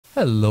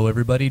Hello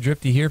everybody,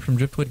 Drifty here from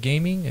Driftwood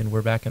Gaming, and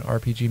we're back in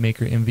RPG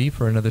Maker MV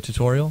for another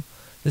tutorial.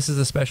 This is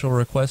a special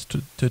request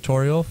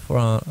tutorial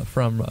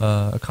from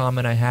a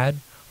comment I had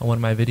on one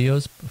of my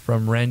videos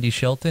from Randy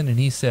Shelton, and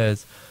he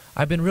says,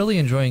 I've been really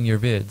enjoying your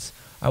vids.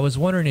 I was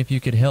wondering if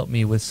you could help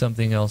me with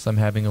something else I'm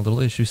having a little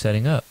issue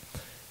setting up.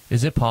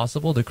 Is it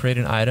possible to create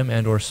an item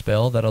and or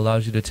spell that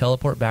allows you to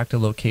teleport back to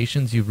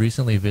locations you've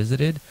recently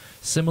visited,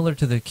 similar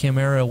to the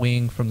Chimera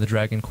wing from the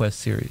Dragon Quest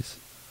series?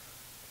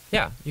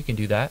 Yeah, you can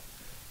do that.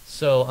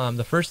 So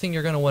the first thing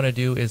you're going to want to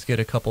do is get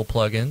a couple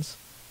plugins,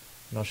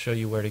 and I'll show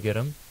you where to get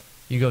them.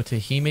 You go to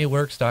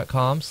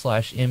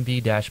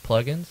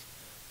himeworks.com/mv-plugins.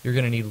 You're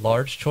going to need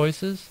large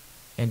choices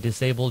and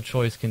disabled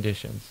choice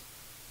conditions.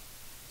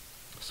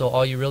 So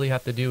all you really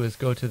have to do is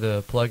go to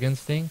the plugins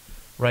thing,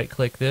 right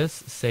click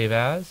this, save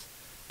as,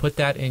 put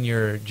that in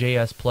your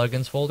JS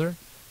plugins folder.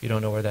 If you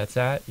don't know where that's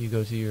at, you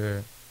go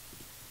to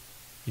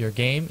your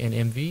game in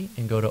MV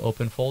and go to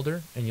open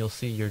folder, and you'll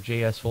see your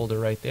JS folder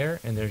right there,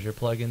 and there's your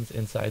plugins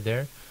inside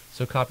there.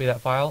 So copy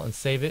that file and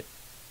save it,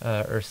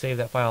 or save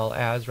that file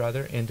as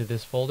rather into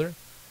this folder,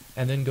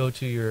 and then go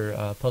to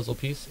your puzzle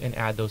piece and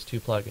add those two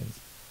plugins,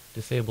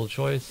 disabled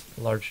choice,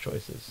 large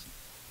choices.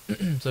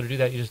 So to do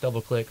that, you just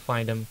double click,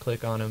 find them,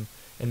 click on them,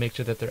 and make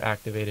sure that they're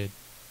activated.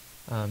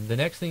 The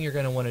next thing you're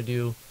going to want to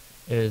do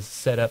is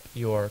set up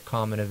your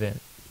common event.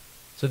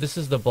 So this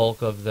is the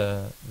bulk of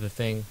the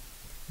thing,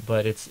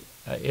 but it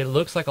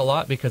looks like a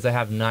lot because I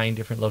have 9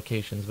 different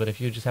locations, but if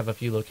you just have a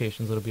few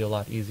locations, it'll be a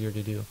lot easier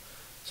to do.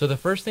 So the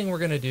first thing we're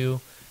going to do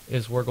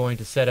is we're going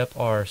to set up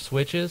our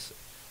switches,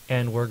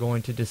 and we're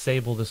going to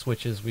disable the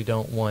switches we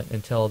don't want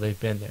until they've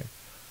been there.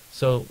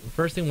 So the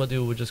first thing we'll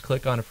do, we'll just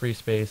click on a free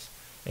space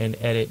and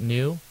edit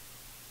new,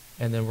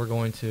 and then we're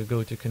going to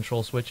go to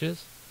control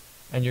switches,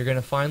 and you're going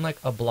to find like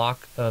a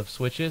block of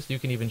switches. You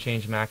can even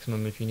change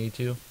maximum if you need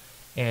to,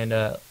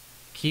 and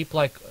keep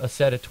like a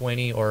set of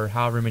 20 or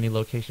however many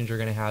locations you're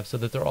going to have so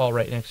that they're all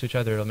right next to each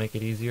other. It'll make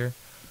it easier.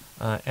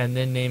 And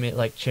then name it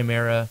like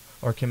Chimera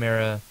or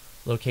Chimera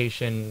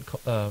location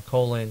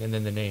colon and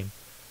then the name.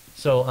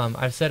 So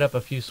I've set up a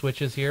few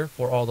switches here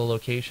for all the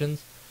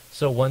locations.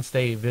 So once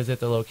they visit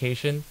the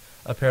location,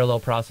 a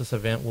parallel process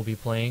event will be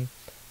playing,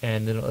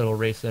 and then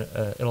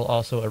it'll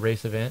also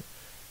erase event,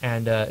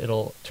 and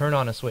it'll turn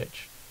on a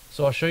switch.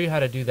 So I'll show you how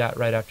to do that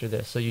right after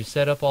this. So you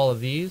set up all of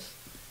these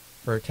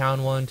for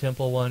Town 1,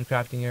 Temple 1,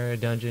 Crafting Area,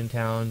 Dungeon,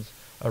 Towns,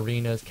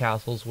 Arenas,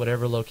 Castles,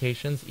 whatever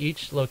locations.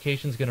 Each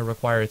location is going to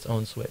require its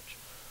own switch.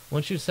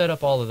 Once you set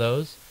up all of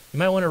those, you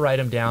might want to write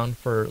them down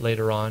for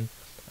later on.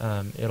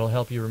 It'll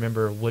help you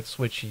remember what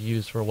switch you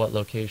use for what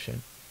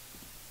location.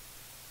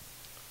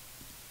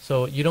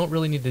 So you don't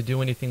really need to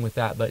do anything with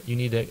that, but you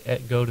need to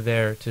go to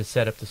there to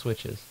set up the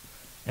switches.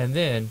 And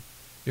then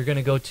you're going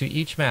to go to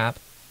each map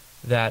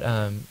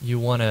that you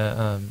want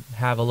to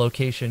have a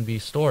location be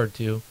stored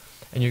to,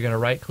 and you're going to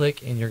right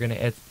click and you're going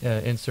to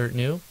insert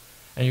new,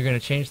 and you're going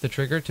to change the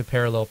trigger to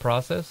parallel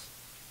process,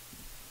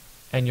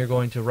 and you're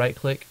going to right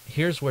click.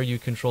 Here's where you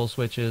control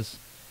switches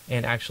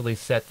and actually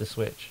set the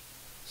switch.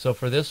 So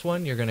for this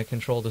one, you're going to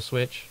control the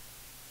switch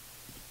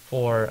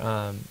for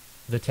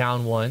the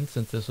Town 1,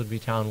 since this would be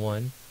Town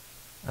 1,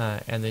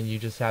 and then you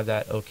just have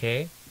that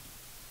OK,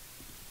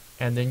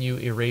 and then you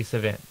erase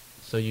event.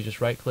 So you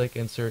just right click,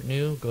 insert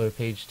new, go to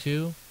page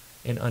 2,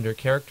 and under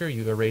character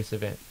you erase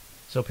event.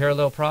 So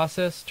parallel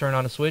process, turn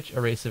on a switch,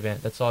 erase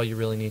event. That's all you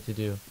really need to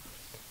do.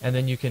 And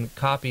then you can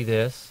copy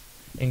this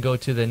and go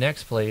to the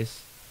next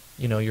place,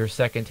 you know, your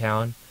second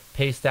town,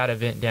 paste that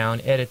event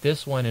down, edit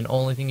this one, and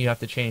only thing you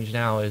have to change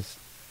now is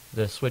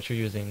the switch you're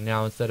using.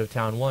 Now instead of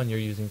Town 1, you're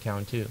using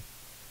Town 2.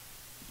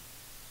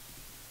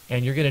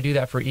 And you're going to do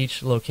that for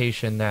each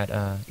location, that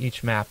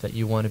each map that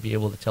you want to be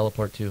able to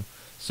teleport to.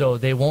 So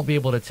they won't be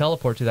able to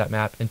teleport to that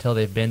map until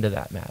they've been to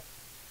that map.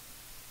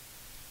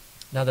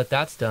 Now that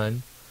that's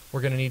done, we're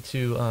going to need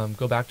to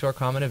go back to our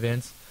common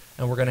events,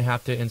 and we're going to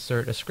have to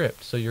insert a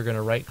script. So you're going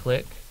to right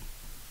click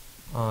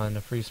on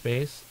a free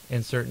space,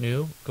 insert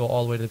new, go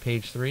all the way to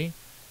page 3,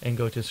 and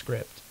go to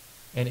script.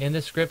 And in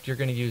this script, you're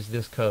going to use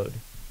this code.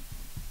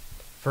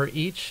 For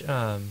each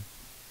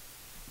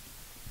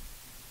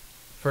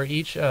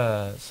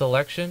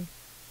selection,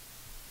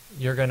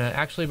 you're going to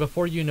actually,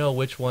 before you know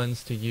which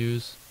ones to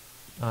use,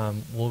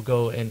 we'll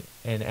go and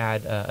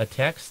add a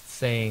text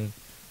saying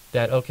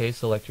that, okay,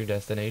 select your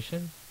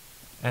destination.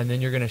 And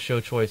then you're going to show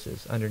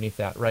choices underneath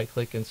that. Right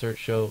click, insert,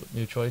 show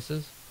new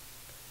choices.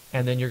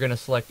 And then you're going to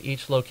select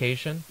each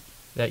location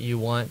that you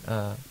want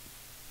to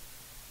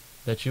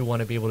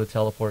be able to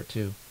teleport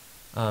to.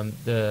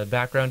 The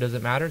background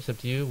doesn't matter, it's up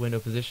to you. Window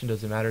position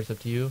doesn't matter, it's up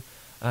to you.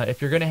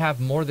 If you're going to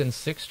have more than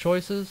 6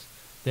 choices,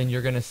 then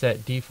you're going to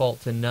set default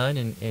to none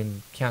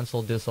and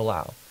cancel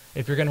disallow.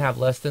 If you're going to have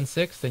less than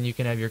 6, then you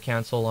can have your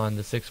cancel on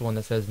the 6th one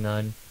that says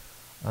none,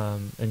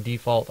 and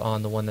default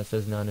on the one that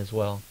says none as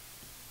well.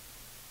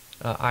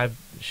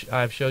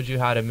 I've showed you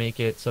how to make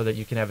it so that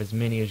you can have as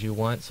many as you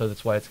want, so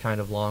that's why it's kind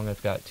of long.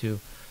 I've got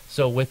 2.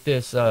 So with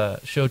this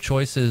Show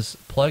Choices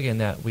plugin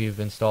that we've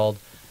installed,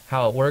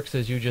 how it works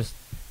is you just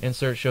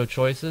insert Show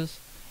Choices,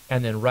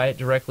 and then right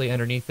directly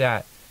underneath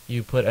that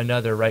you put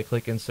another right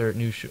click insert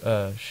new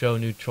show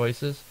new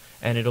choices,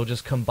 and it'll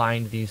just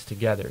combine these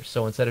together.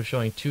 So instead of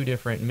showing two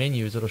different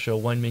menus, it'll show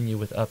one menu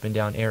with up and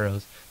down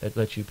arrows that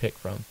lets you pick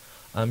from.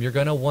 You're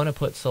going to want to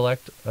put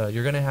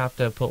you're going to have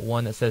to put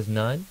one that says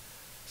none.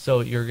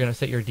 So you're going to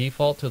set your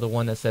default to the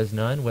one that says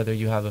none, whether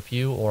you have a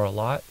few or a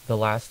lot. The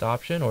last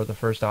option or the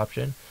first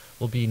option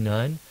will be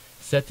none.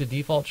 Set the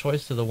default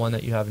choice to the one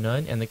that you have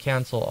none, and the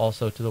cancel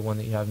also to the one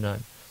that you have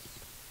none.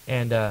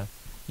 And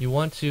you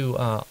want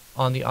to,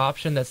 on the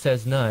option that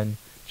says none,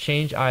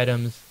 change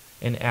items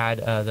and add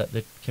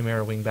the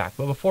Chimera wing back.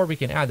 But before we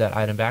can add that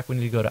item back, we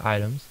need to go to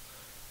items.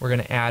 We're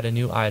going to add a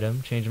new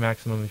item, change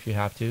maximum if you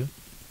have to.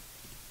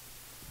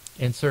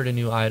 Insert a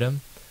new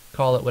item,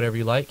 call it whatever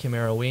you like,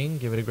 Chimera wing,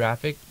 give it a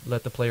graphic,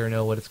 let the player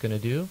know what it's going to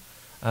do.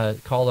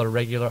 Call it a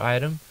regular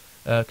item.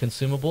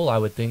 Consumable, I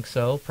would think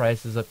so.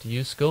 Price is up to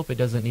you. Scope, it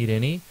doesn't need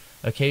any.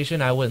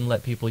 Occasion, I wouldn't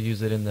let people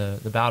use it in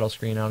the battle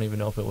screen. I don't even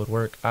know if it would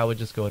work. I would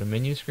just go to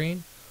menu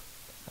screen.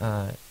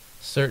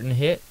 Certain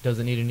hit,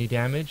 doesn't need any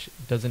damage,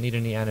 doesn't need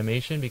any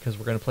animation, because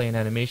we're going to play an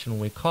animation when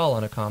we call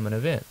on a common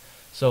event.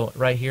 So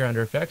right here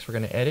under effects, we're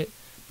going to edit,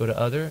 go to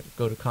other,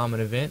 go to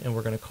common event, and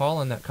we're going to call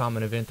on that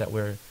common event that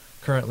we're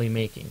currently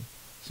making.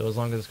 So as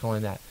long as it's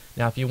calling that.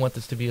 Now if you want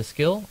this to be a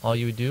skill, all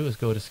you would do is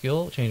go to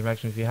skill, change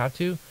maximum if you have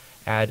to,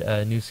 add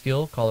a new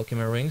skill, call it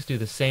Chimera Wings, do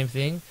the same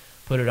thing,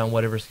 put it on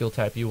whatever skill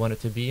type you want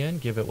it to be in,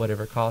 give it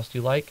whatever cost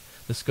you like.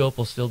 The scope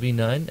will still be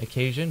none,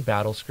 occasion,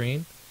 battle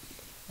screen.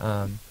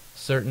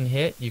 Certain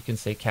hit, you can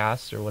say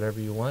cast or whatever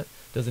you want.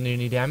 Doesn't need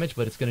any damage,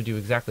 but it's going to do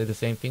exactly the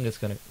same thing. It's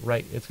going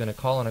to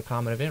call on a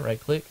common event, right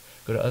click,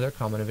 go to other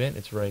common event,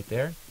 it's right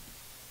there.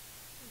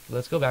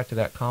 Let's go back to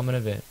that common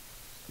event.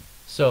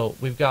 So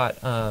we've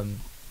got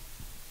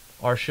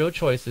our show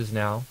choices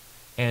now,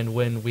 and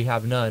when we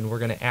have none, we're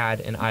going to add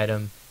an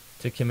item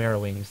to Chimera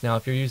Wings. Now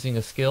if you're using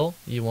a skill,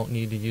 you won't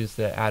need to use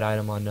the add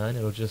item on none.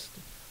 It'll just,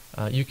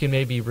 you can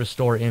maybe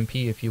restore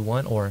MP if you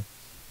want, or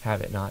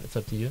have it not, it's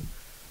up to you.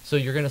 So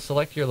you're going to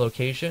select your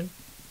location.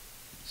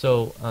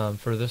 So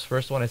for this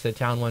first one, I said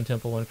Town 1,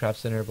 Temple 1, Craft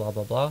Center, blah,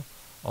 blah, blah,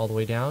 all the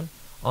way down.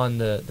 On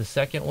the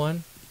second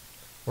one,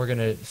 we're going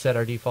to set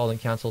our default and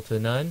cancel to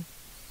none.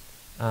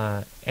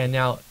 And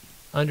now,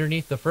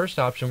 underneath the first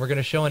option, we're going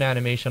to show an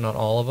animation on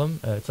all of them.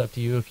 It's up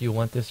to you if you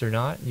want this or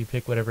not. You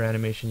pick whatever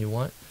animation you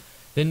want.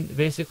 Then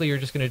basically, you're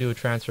just going to do a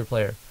transfer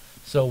player.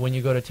 So when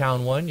you go to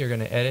Town 1, you're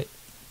going to edit,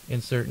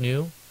 insert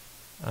new,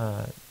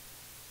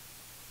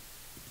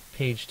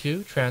 page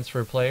 2,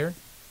 transfer player,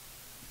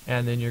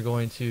 and then you're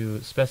going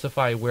to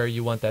specify where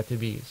you want that to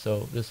be.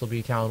 So this will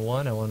be Town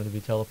 1, I want it to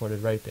be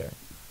teleported right there.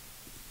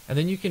 And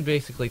then you can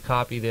basically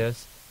copy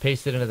this,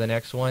 paste it into the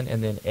next one,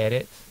 and then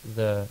edit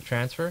the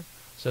transfer,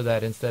 so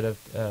that instead of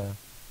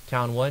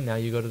Town 1, now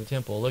you go to the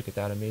temple. Look at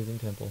that amazing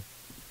temple.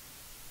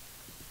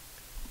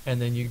 And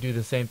then you do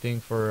the same thing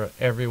for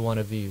every one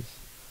of these.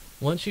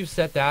 Once you've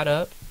set that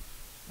up,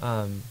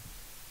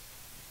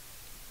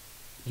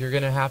 you're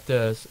going to have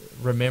to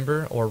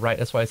remember, or write,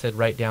 that's why I said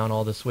write down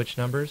all the switch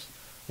numbers,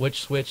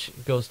 which switch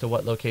goes to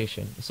what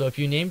location. So if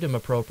you named them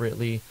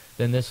appropriately,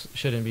 then this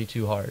shouldn't be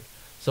too hard.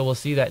 So we'll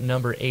see that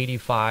number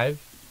 85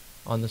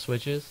 on the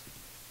switches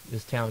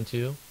is Town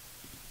 2.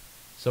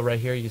 So right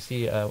here you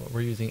see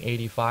we're using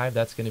 85,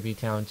 that's going to be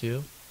Town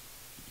 2.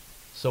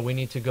 So we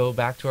need to go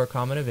back to our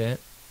common event,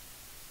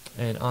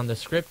 and on the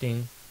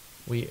scripting,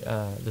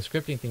 the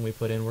scripting thing we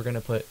put in, we're going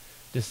to put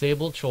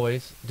disable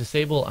choice,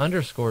 disable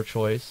underscore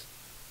choice,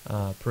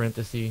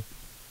 parenthesis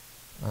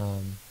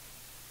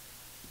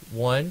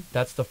 1,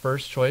 that's the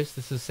first choice.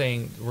 This is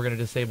saying we're going to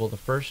disable the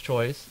first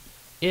choice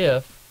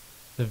if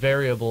the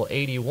variable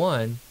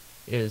 81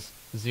 is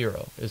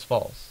 0, is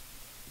false.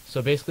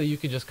 So basically you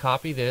can just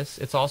copy this.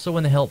 It's also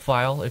in the help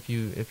file if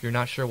you're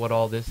not sure what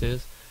all this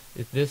is.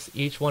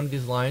 Each one of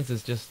these lines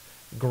is just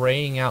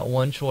graying out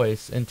one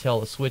choice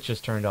until a switch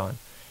is turned on.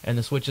 And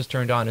the switch is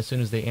turned on as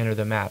soon as they enter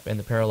the map, and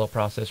the parallel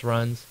process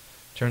runs,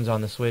 turns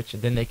on the switch,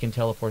 and then they can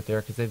teleport there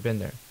because they've been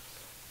there.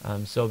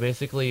 So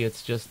basically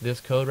it's just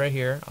this code right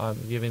here. I'm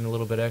giving a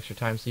little bit extra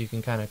time so you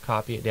can kind of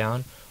copy it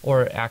down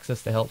or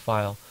access the help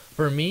file.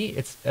 For me,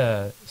 it's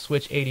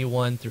switch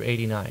 81 through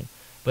 89,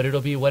 but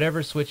it'll be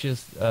whatever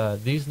switches.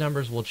 These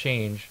numbers will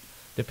change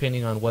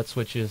depending on what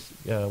switches,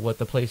 what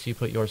the place you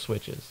put your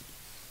switches.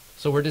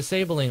 So we're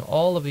disabling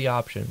all of the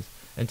options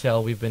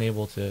until we've been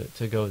able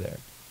to go there.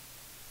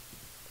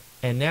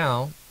 And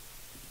now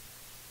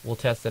we'll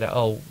test it out.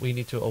 Oh, we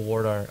need to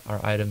award our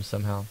items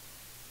somehow.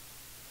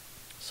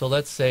 So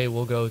let's say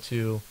we'll go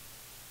to,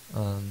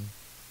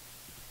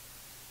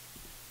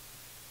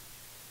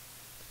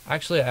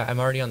 actually I'm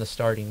already on the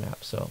starting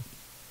map, so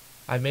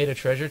I made a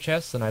treasure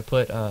chest and I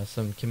put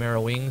some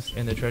Chimera Wings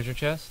in the treasure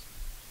chest.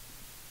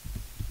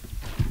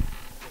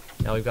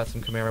 Now we've got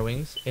some Chimera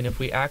Wings, and if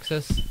we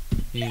access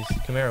these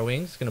Chimera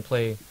Wings, it's going to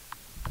play,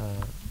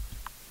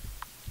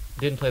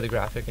 didn't play the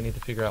graphic. I need to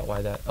figure out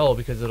why that. Oh,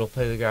 because it'll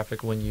play the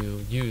graphic when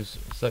you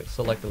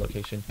select the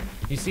location.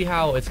 You see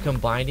how it's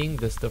combining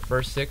the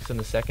first 6 and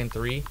the second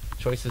 3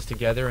 choices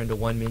together into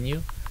one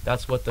menu?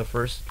 That's what the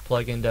first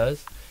plugin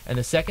does. And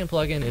the second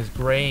plugin is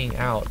graying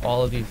out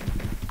all of these.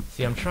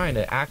 See, I'm trying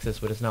to access,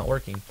 but it's not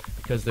working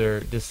because they're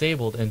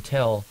disabled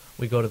until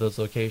we go to those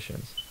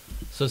locations.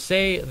 So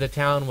say the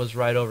town was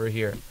right over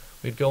here.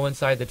 We'd go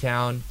inside the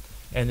town,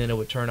 and then it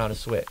would turn on a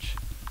switch.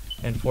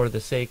 And for the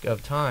sake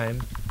of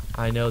time,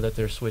 I know that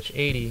there's switch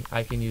 80.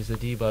 I can use the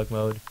debug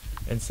mode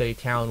and say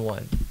town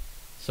 1.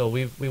 So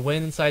we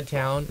went inside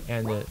town,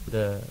 and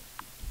the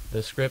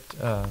script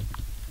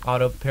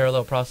auto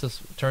parallel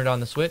process turned on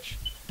the switch,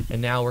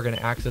 and now we're going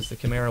to access the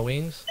Chimera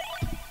wings,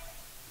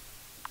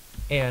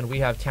 and we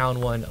have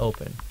town 1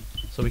 open,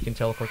 so we can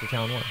teleport to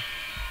town 1.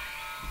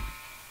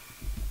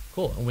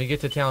 Cool. When we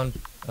get to town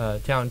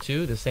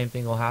 2, the same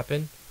thing will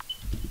happen.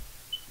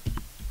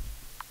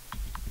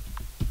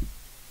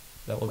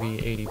 That will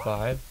be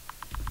 85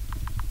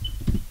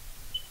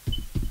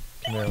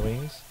 Chimera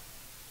wings.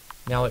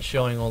 Now it's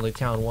showing only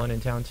town 1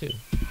 and town 2.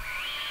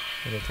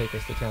 It'll take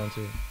us to town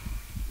 2.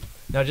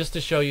 Now, just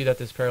to show you that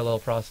this parallel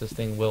process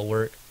thing will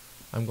work,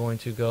 I'm going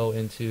to go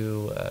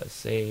into,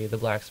 say, the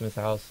blacksmith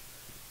house.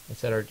 and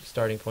set our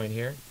starting point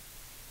here.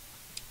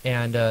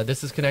 And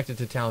this is connected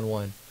to town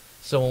 1.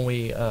 So when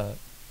we, oh,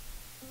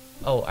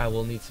 I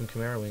will need some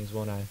Chimera wings,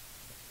 won't I?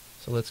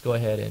 So let's go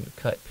ahead and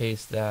cut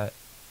paste that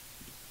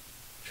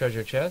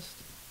treasure chest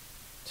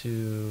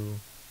to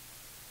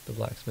the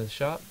blacksmith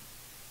shop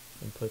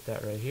and put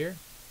that right here.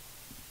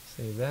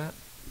 Save that.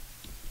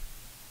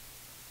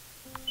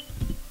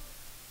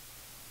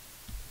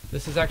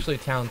 This is actually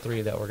town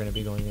 3 that we're going to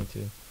be going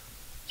into.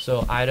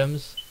 So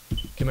items,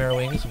 Chimera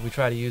wings, we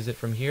try to use it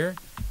from here.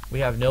 We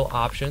have no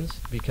options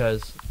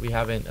because we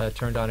haven't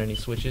turned on any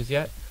switches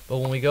yet. But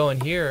when we go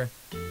in here,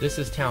 this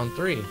is town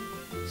 3.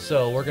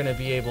 So we're going to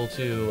be able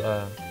to,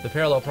 the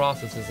parallel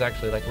process is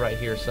actually like right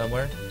here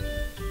somewhere.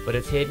 But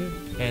it's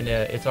hidden and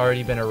it's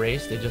already been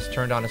erased. It just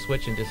turned on a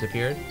switch and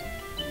disappeared.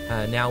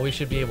 Now we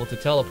should be able to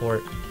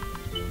teleport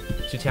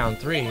to town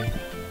 3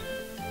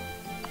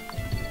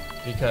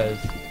 because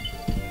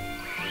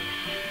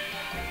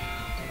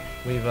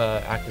we've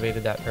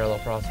activated that parallel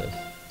process.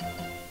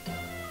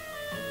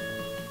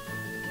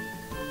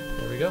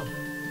 There we go.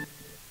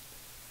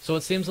 So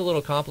it seems a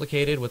little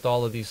complicated with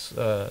all of these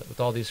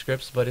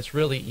scripts, but it's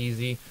really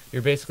easy.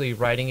 You're basically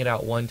writing it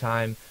out one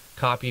time,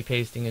 copy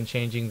pasting and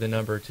changing the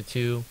number to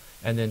 2,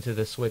 and then to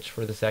the switch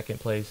for the second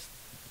place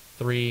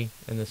 3,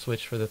 and the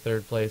switch for the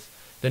third place.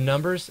 The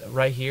numbers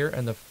right here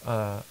and the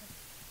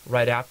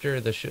right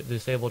after the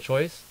disable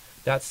choice,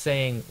 that's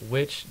saying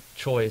which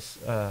choice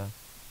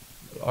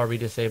are we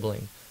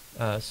disabling.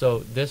 So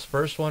this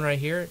first one right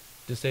here,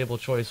 disable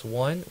choice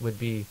 1, would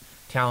be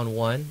town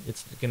 1.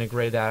 It's going to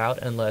gray that out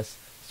unless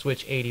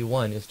switch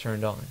 81 is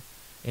turned on.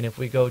 And if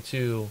we go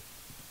to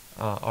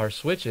our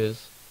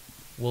switches,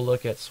 we'll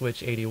look at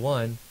switch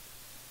 81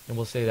 and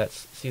we'll say that,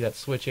 see that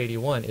switch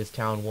 81 is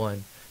town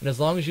 1. And as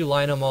long as you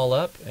line them all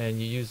up and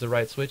you use the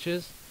right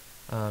switches,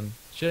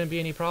 shouldn't be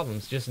any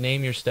problems. Just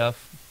name your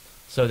stuff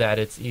so that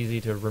it's easy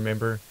to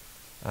remember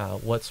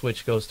what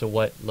switch goes to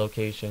what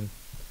location.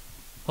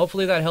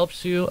 Hopefully that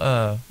helps you,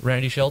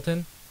 Randy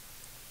Shelton.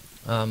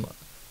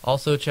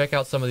 Also check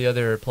out some of the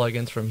other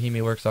plugins from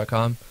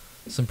HemiWorks.com.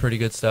 Some pretty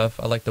good stuff.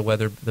 I like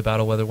the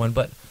battle weather one,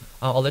 but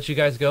I'll let you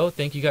guys go.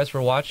 Thank you guys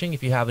for watching.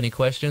 If you have any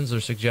questions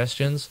or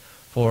suggestions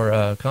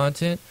for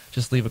content,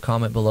 just leave a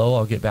comment below.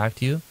 I'll get back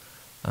to you.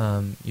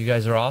 You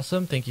guys are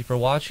awesome. Thank you for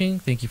watching.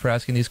 Thank you for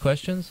asking these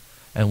questions,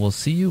 and we'll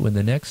see you in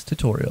the next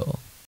tutorial.